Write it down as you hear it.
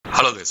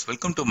Hello guys,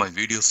 welcome to my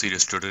video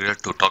series tutorial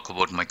to talk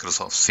about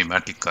Microsoft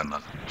Semantic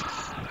Kernel.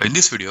 In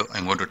this video,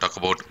 I'm going to talk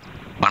about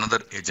another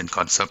agent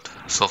concept.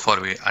 So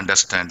far we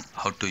understand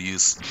how to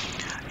use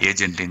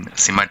agent in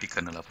Semantic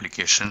Kernel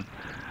application.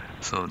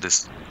 So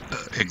this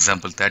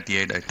example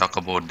 38, I talk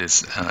about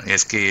this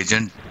SK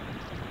agent.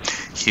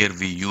 Here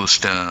we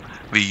used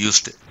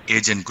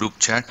agent group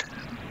chat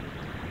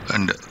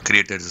and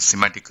created a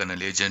Semantic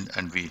Kernel agent,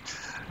 and we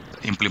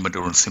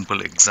implemented one simple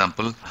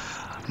example.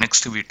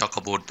 Next, we talk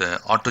about the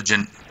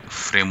Autogen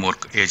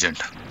framework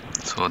agent.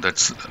 So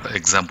that's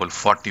example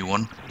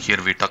 41. Here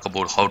we talk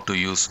about how to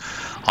use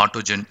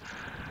Autogen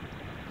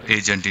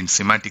agent in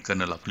Semantic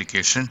Kernel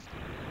application.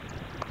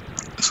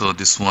 So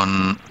this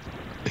one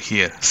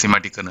here,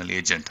 Semantic Kernel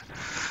agent.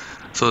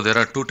 So there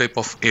are two types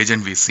of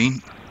agent we've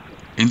seen.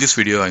 In this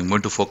video, I'm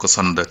going to focus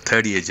on the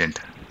third agent,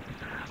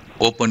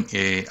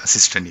 OpenAI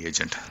Assistant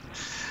Agent.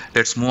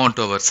 Let's move on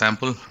to our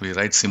sample. We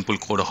write simple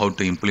code how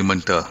to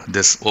implement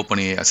this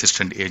OpenAI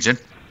Assistant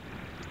Agent.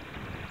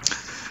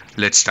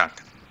 Let's start.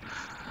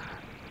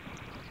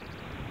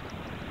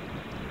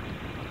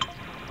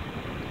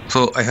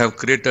 So I have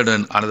created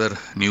another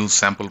new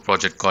sample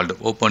project called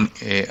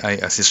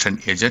OpenAI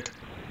Assistant Agent.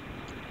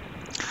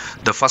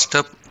 The first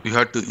step, you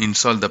have to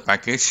install the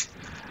package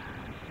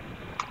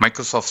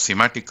Microsoft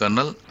Semantic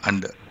Kernel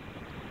and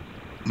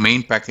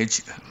main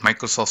package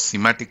Microsoft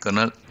Semantic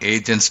Kernel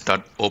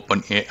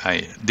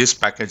agents.openai. This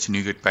package,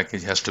 NuGet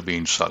package, has to be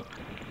installed.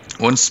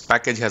 Once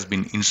package has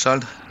been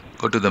installed,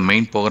 go to the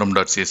main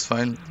program.cs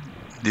file.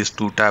 These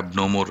two tab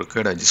no more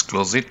required. I just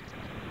close it.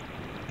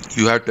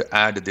 You have to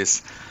add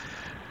this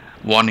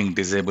warning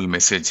disable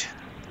message.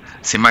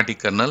 Semantic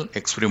Kernel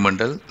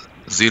experimental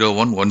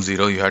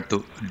 0110. You have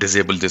to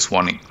disable this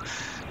warning.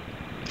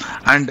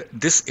 And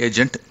this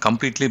agent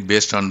completely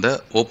based on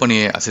the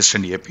OpenAI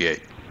Assistant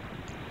API.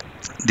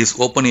 This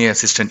OpenAI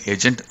Assistant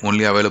Agent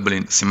only available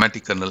in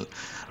Semantic Kernel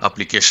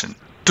application.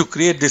 To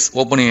create this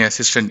OpenAI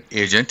Assistant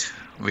Agent,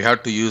 we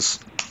have to use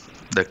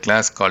the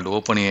class called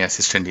OpenAI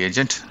Assistant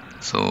Agent.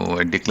 So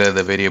I declare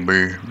the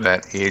variable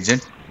where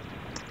agent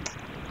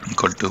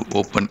equal to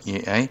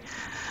OpenAI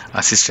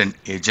Assistant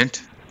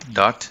Agent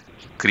dot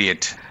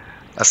create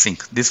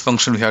async. This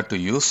function we have to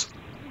use.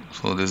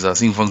 So this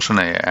async function,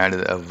 I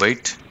added a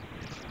wait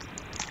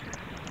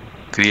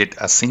create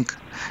async.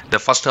 The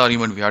first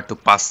argument we have to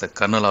pass the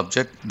kernel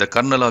object. The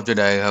kernel object,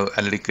 I have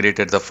already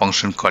created the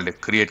function called a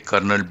create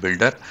kernel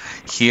builder.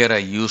 Here I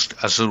used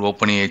Azure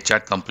OpenAI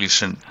chat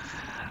completion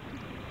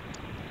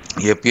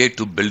API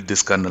to build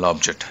this kernel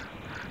object.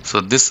 So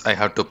this I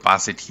have to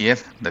pass it here,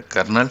 the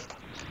kernel.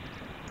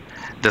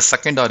 The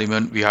second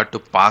argument, we have to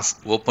pass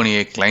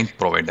OpenAI client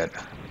provider.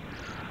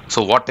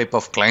 So what type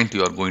of client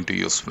you are going to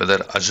use,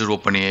 whether Azure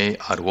OpenAI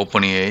or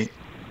OpenAI,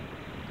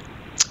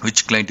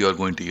 which client you are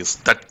going to use,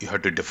 that you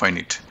have to define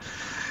it.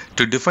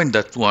 To define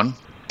that one,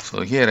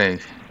 so here I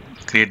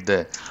create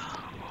the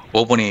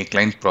OpenAI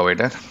client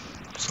provider.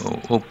 So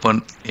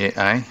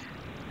OpenAI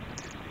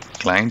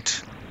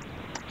client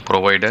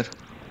provider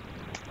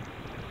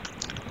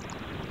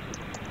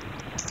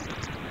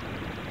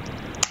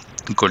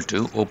equal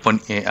to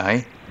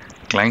OpenAI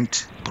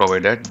client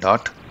provider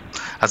dot.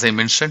 As I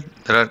mentioned,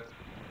 there are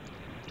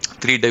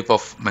three type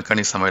of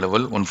mechanism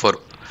available. One for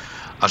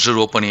Azure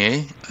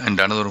OpenAI and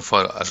another one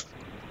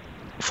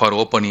for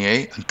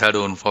OpenAI, and third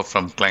one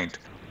from client.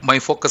 My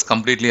focus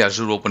completely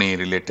Azure OpenAI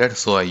related,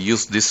 so I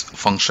use this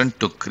function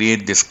to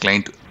create this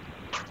client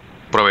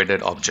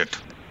provided object.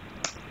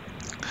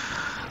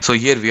 So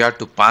here we have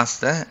to pass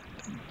the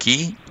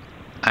key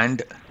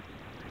and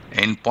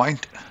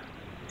endpoint.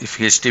 If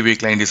HTTP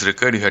client is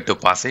required, you have to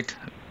pass it.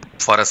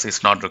 For us,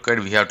 it's not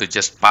required. We have to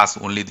just pass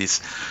only these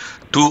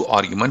two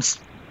arguments: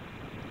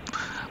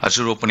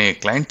 Azure OpenAI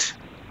client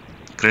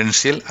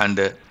credential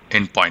and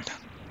endpoint.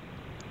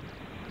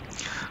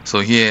 So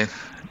here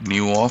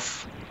new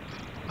of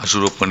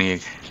Azure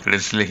OpenAI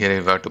credential, here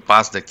I have to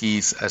pass the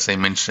keys as I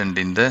mentioned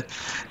in the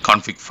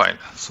config file.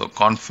 So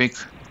config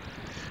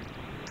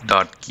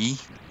dot key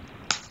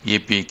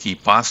API key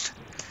passed.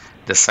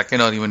 The second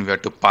argument, we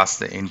have to pass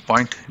the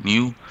endpoint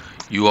new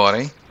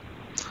URI.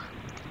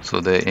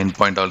 So the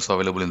endpoint also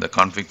available in the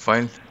config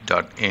file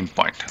dot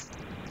endpoint.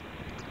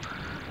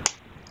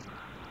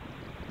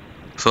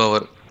 So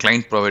our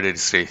client provided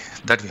is ready.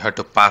 That we have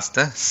to pass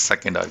the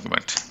second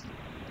argument.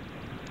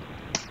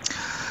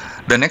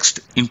 The next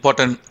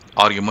important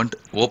argument,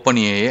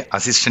 OpenAI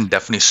assistant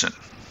definition.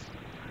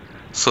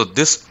 So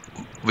this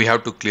we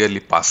have to clearly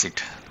pass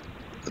it.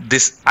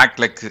 This act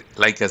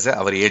like as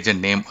our agent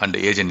name and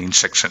agent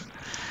instruction.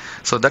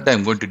 So that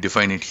I'm going to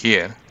define it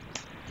here.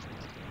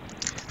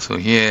 So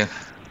here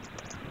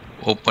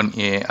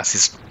OpenAI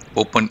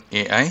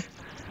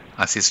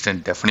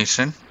assistant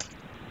definition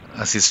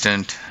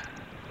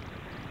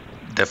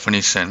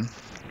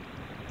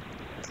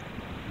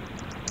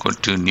equal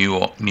to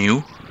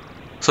new.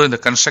 So in the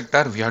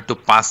constructor, we have to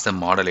pass the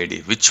model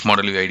ID, which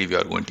model ID we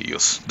are going to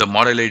use. The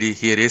model ID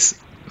here is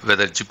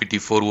whether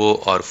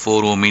GPT-4o or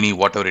 4o mini,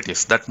 whatever it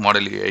is, that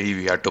model ID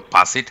we have to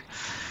pass it.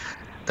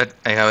 that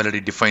I have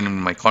already defined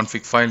in my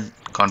config file,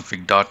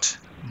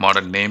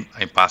 config.model name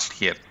I passed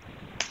here.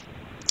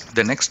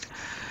 The next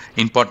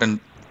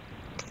important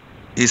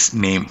is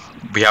name.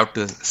 We have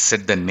to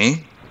set the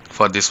name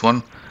for this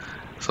one.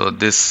 So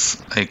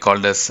this I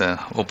called as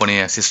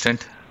OpenAI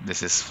Assistant.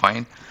 This is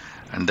fine.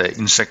 And the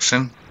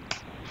instruction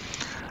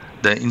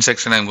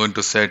I'm going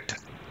to set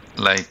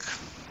like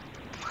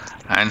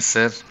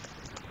answer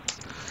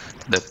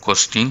the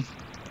questions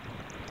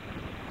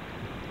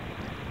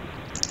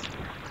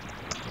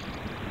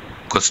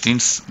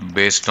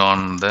based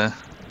on the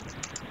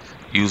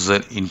user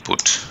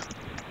input.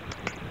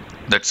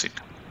 That's it.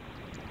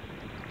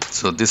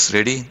 So this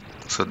ready.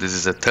 So this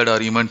is a third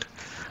argument,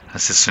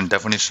 assistant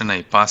definition.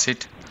 I pass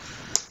it.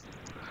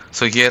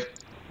 So here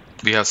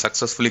we have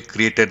successfully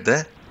created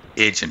the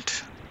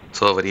agent.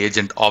 So our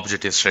agent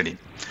object is ready.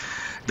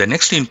 The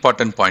next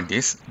important point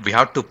is we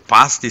have to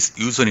pass this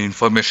user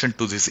information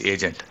to this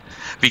agent.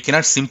 We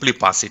cannot simply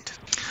pass it.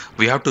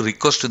 We have to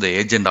request to the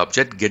agent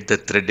object get the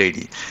thread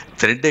ID.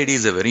 Thread ID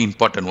is a very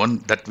important one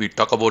that we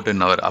talk about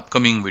in our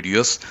upcoming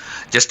videos.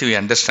 Just to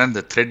understand,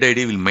 the thread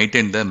ID will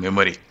maintain the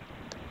memory.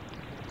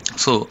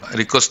 So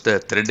request the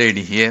thread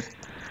ID here.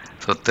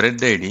 So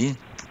thread ID,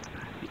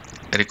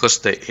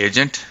 request the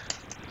agent,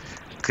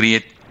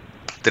 create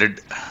thread.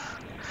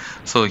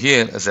 So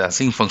here as an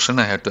async function,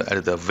 I have to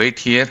add the wait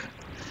here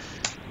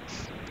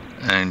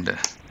and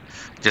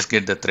just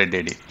get the thread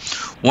ID.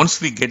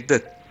 Once we get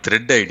the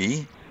thread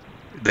ID,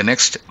 the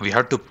next we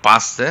have to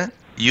pass the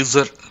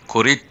user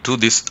query to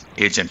this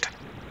agent.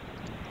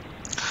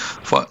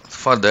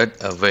 For that,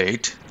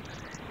 await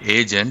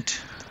agent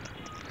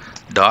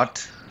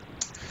dot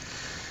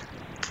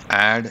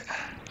add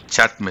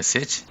chat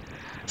message.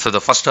 So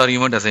the first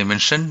argument, as I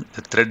mentioned,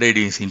 the thread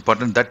ID is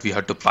important, that we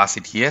have to pass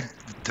it here,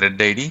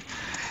 thread ID.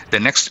 The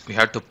next we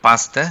have to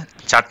pass the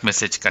chat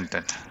message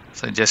content.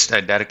 So just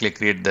I directly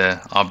create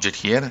the object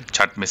here,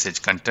 chat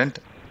message content.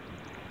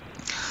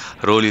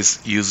 Role is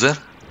user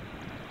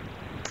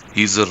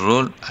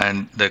role,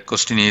 and the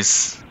question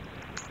is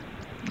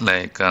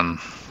like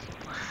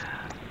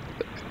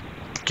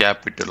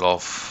capital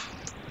of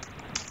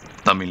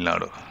Tamil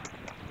Nadu.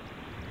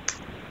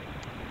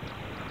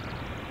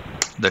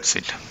 That's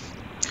it.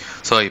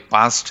 So I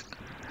passed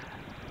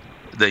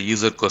the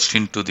user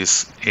question to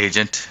this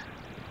agent.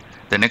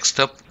 The next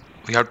step,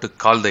 we have to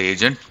call the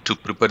agent to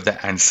prepare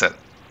the answer.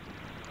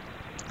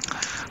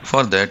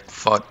 For that,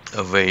 for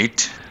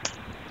await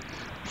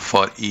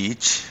for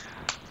each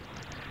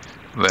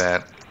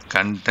where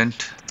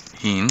content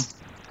in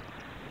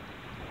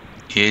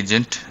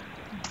agent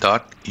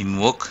dot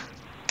invoke.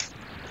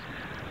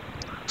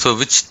 So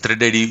which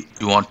thread ID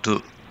you want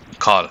to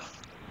call?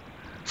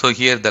 So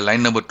here the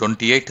line number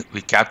 28,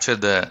 we capture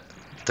the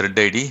thread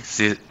ID.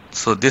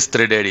 So this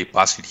thread ID,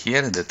 pass it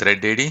here, the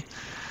thread ID.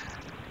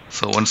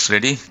 So once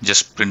ready,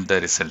 just print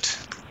the result.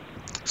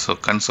 So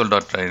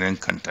console.write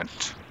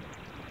content.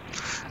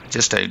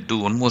 Just I do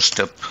one more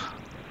step,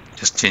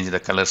 just change the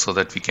color so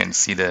that we can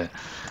see the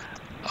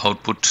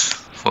output.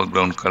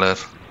 Foreground color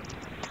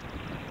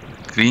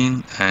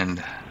green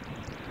and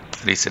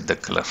reset the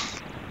color.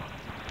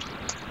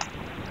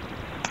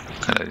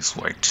 Color is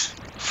white.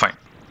 Fine.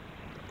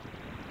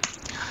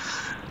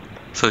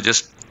 So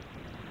just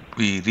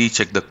we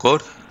recheck the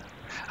code.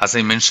 As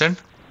I mentioned,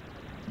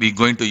 we're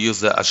going to use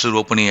the Azure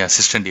OpenAI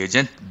Assistant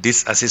Agent.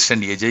 This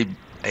Assistant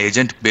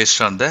Agent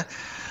based on the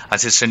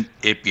Assistant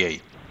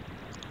API.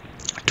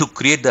 To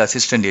create the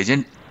Assistant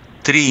Agent,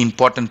 three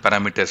important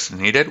parameters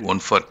needed. One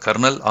for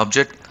kernel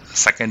object,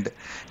 second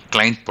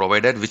client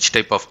provider, which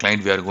type of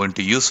client we are going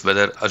to use,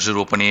 whether Azure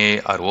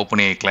OpenAI or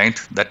OpenAI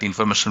client, that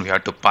information we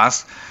have to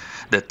pass.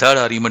 The third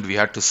argument, we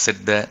have to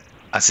set the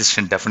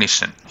assistant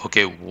definition.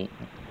 Okay,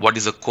 what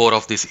is the core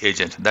of this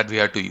agent? That we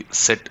have to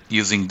set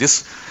using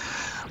this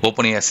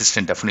OpenAI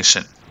assistant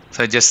definition.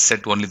 So I just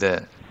set only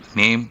the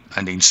name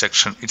and the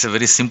instruction. It's a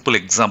very simple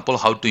example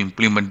how to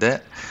implement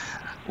the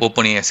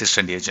OpenAI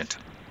assistant agent.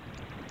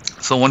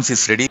 So once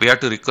it's ready, we have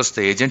to request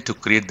the agent to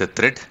create the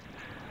thread.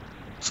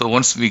 So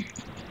once the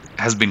thread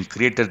has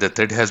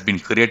been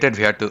created,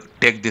 we have to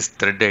take this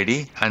thread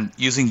ID, and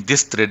using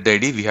this thread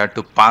ID, we have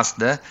to pass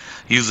the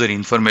user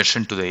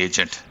information to the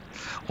agent.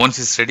 Once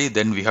it's ready,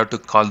 then we have to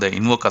call the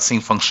invoke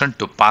async function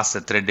to pass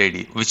the thread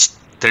ID, which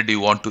thread you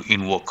want to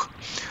invoke.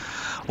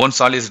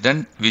 Once all is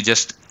done, we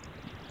just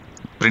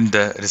print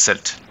the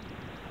result.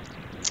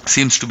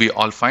 Seems to be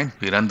all fine.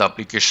 We run the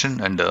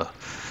application and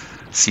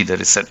see the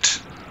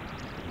result.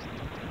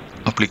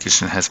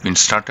 Application has been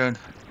started.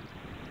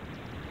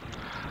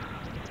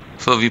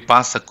 So we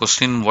pass the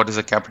question, what is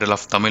the capital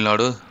of Tamil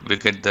Nadu? We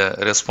get the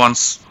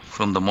response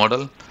from the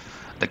model.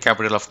 The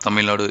capital of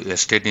Tamil Nadu, a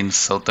state in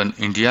southern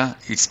India,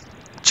 is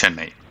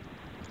Chennai.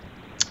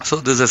 So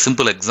this is a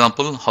simple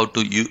example how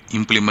to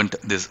implement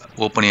this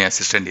OpenAI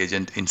Assistant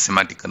Agent in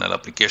Semantic Kernel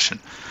application.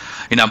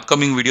 In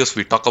upcoming videos,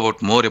 we talk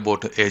about more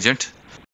about agent.